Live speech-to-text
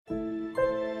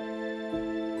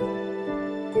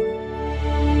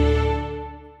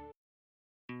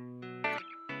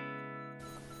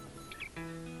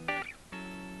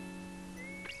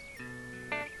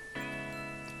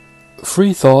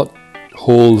Free thought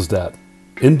holds that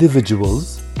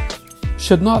individuals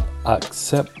should not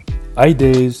accept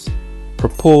ideas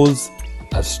proposed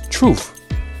as truth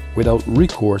without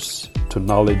recourse to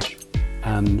knowledge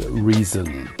and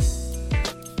reason.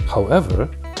 However,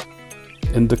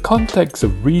 in the context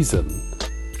of reason,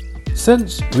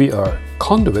 since we are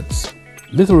conduits,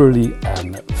 literally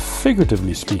and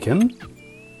figuratively speaking,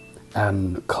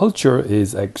 and culture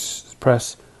is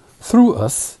expressed through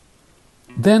us,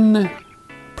 then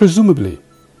presumably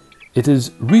it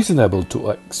is reasonable to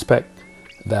expect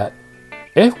that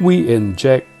if we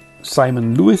inject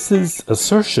Simon Lewis's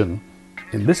assertion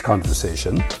in this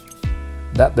conversation,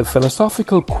 that the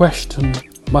philosophical question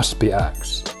must be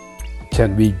asked: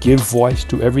 can we give voice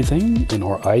to everything in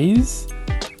our eyes,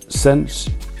 since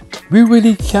we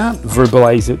really can't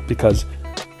verbalize it because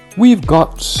we've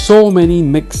got so many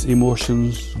mixed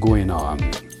emotions going on?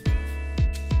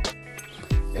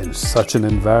 In such an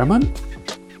environment,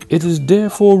 it is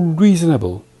therefore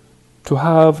reasonable to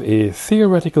have a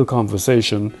theoretical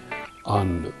conversation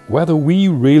on whether we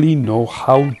really know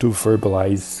how to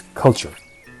verbalize culture.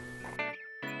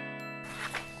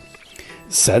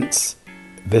 Since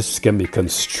this can be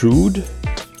construed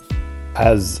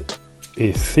as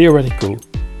a theoretical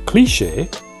cliché,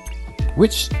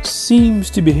 which seems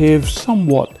to behave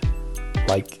somewhat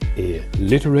like a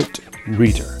literate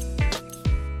reader.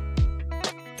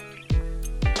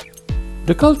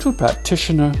 The cultural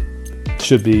practitioner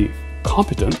should be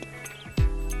competent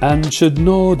and should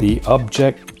know the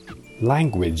object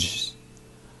language,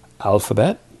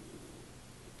 alphabet,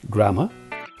 grammar,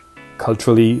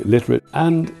 culturally literate,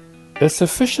 and a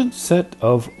sufficient set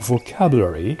of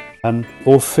vocabulary and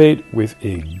au fait with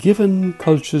a given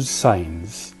culture's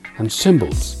signs and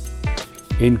symbols,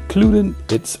 including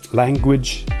its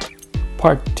language,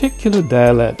 particular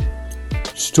dialect,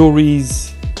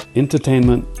 stories,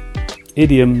 entertainment,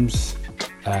 idioms,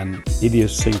 and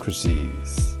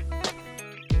idiosyncrasies.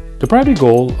 The primary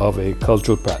goal of a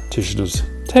cultural practitioner's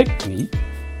technique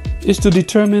is to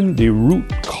determine the root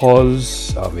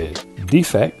cause of a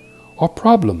defect or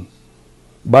problem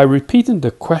by repeating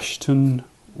the question,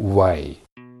 why?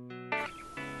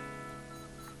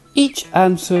 Each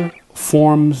answer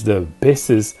forms the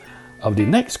basis of the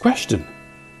next question,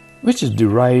 which is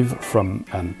derived from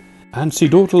an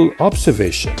anecdotal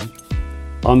observation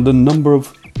on the number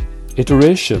of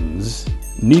iterations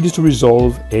needed to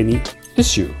resolve any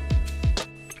issue.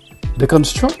 The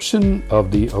construction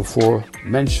of the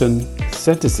aforementioned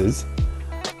sentences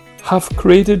have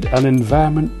created an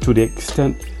environment to the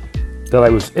extent that I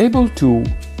was able to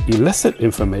elicit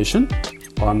information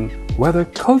on whether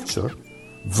culture,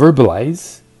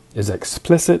 verbalized, is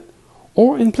explicit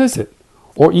or implicit,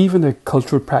 or even a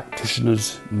cultural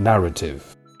practitioner's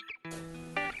narrative.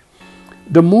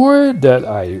 The more that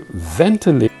I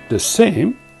ventilate the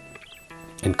same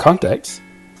in context,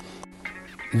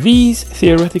 these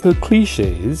theoretical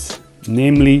cliches,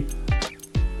 namely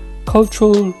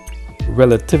cultural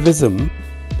relativism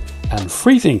and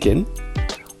free thinking,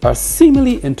 are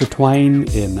seemingly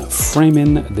intertwined in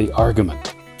framing the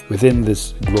argument within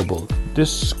this global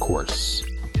discourse.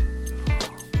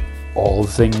 All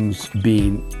things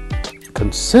being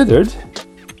considered,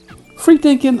 free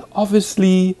thinking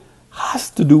obviously has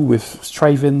to do with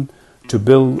striving to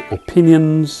build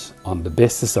opinions on the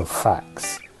basis of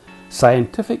facts,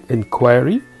 scientific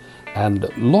inquiry, and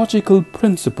logical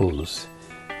principles,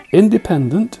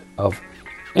 independent of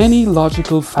any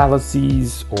logical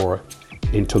fallacies or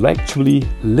intellectually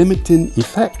limiting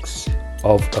effects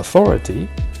of authority,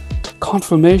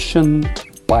 confirmation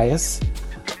bias,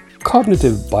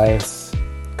 cognitive bias,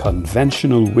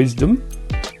 conventional wisdom,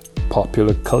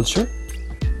 popular culture,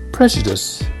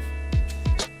 prejudice,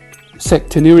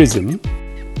 sectarianism,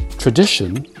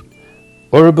 tradition,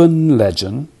 urban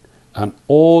legend, and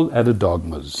all other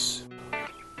dogmas.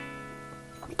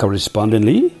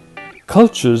 Correspondingly,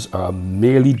 cultures are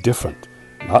merely different,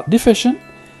 not deficient,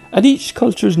 and each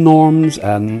culture's norms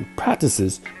and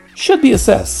practices should be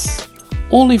assessed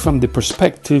only from the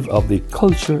perspective of the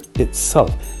culture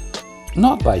itself,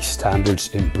 not by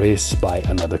standards embraced by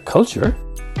another culture.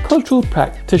 Cultural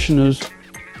practitioners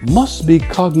must be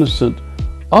cognizant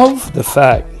of the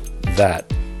fact that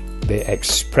they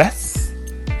express,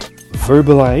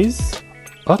 verbalize,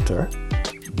 utter,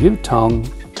 give tongue,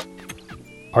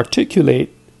 articulate,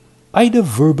 either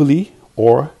verbally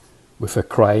or with a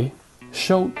cry,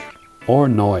 shout, or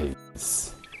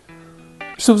noise.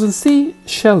 Susan C.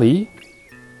 Shelley,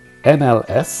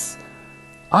 MLS,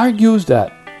 argues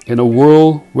that in a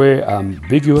world where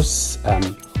ambiguous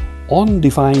and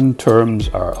undefined terms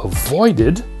are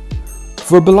avoided,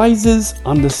 verbalizes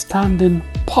understanding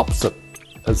pops up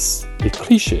as a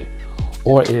cliche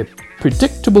or a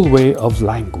predictable way of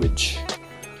language.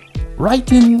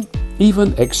 Writing,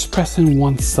 even expressing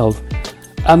oneself,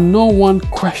 and no one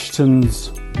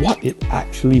questions what it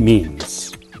actually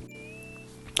means.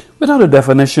 Without a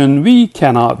definition, we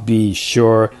cannot be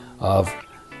sure of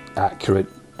accurate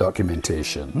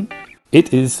documentation.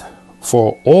 It is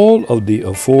for all of the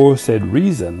aforesaid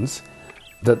reasons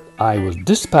that I was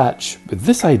dispatched with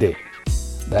this idea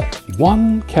that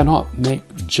one cannot make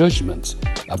judgments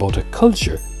about a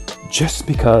culture just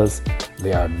because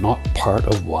they are not part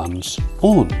of one's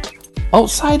own.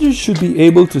 Outsiders should be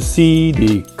able to see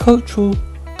the cultural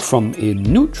from a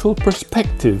neutral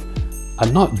perspective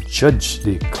and not judge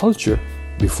the culture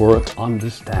before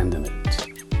understanding it.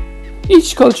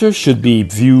 Each culture should be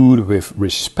viewed with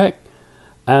respect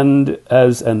and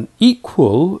as an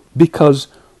equal because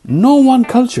no one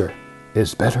culture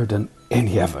is better than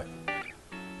any other.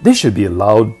 They should be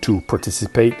allowed to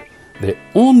participate their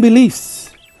own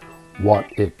beliefs, what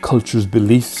a culture's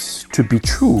beliefs to be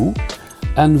true,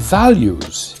 and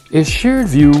values a shared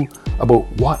view about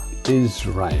what is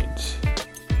right.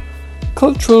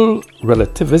 Cultural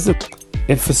relativism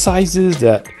emphasizes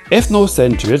that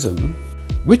ethnocentrism,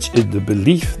 which is the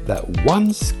belief that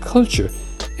one's culture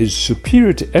is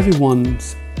superior to everyone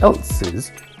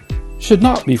else's, should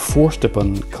not be forced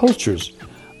upon cultures,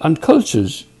 and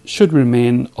cultures should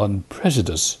remain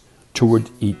unprejudiced toward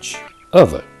each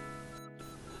other.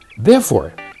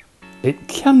 Therefore, it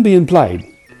can be implied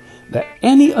that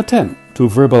any attempt to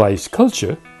verbalize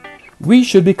culture, we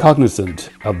should be cognizant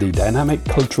of the dynamic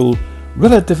cultural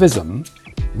relativism,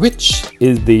 which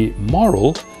is the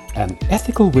moral and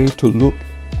ethical way to look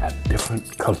at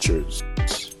different cultures.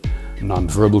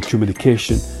 Nonverbal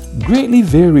communication greatly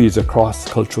varies across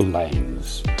cultural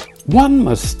lines. One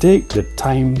must take the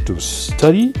time to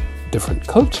study different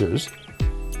cultures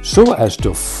so as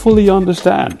to fully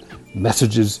understand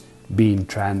messages being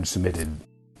transmitted.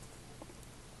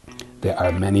 There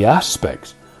are many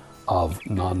aspects of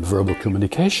nonverbal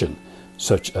communication,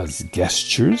 such as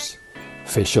gestures,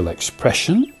 facial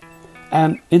expression,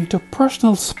 and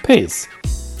interpersonal space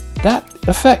that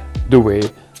affect the way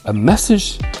a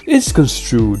message is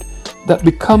construed. That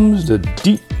becomes the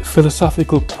deep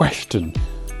philosophical question: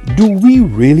 do we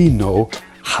really know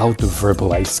how to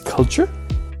verbalize culture?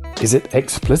 Is it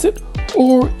explicit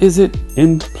or is it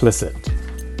implicit?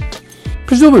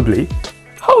 Presumably,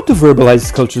 how to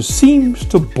verbalize culture seems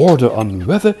to border on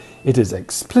whether it is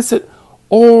explicit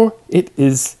or it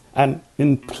is an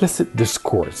implicit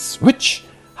discourse, which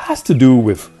has to do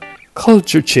with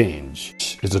culture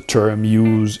change. Is a term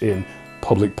used in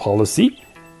public policy,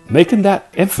 making that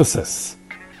emphasis,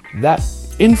 that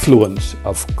influence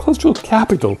of cultural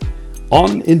capital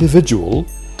on individual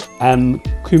and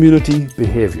community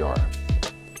behavior.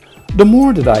 The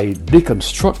more that I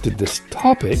deconstructed this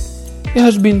topic, it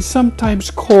has been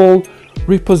sometimes called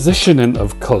repositioning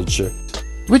of culture,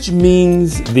 which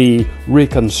means the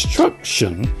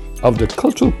reconstruction of the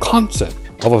cultural concept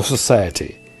of a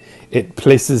society. It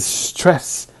places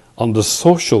stress on the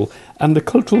social and the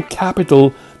cultural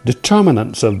capital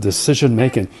determinants of decision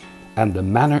making and the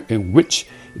manner in which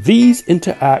these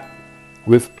interact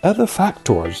with other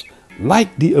factors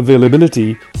like the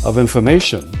availability of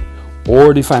information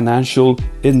or the financial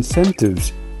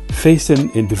incentives facing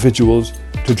individuals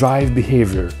to drive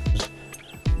behavior,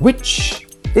 which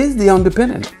is the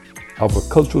underpinning of a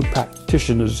cultural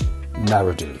practitioner's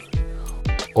narrative.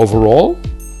 Overall,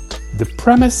 the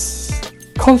premise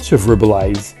culture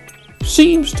verbalized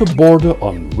seems to border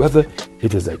on whether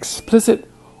it is explicit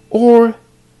or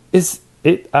is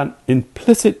it an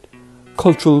implicit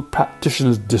cultural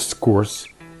practitioner's discourse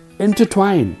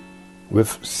intertwined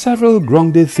with several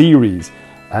grounded theories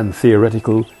and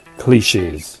theoretical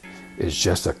cliches. It's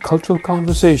just a cultural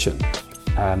conversation,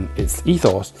 and its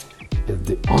ethos is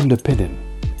the underpinning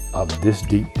of this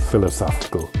deep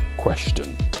philosophical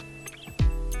question.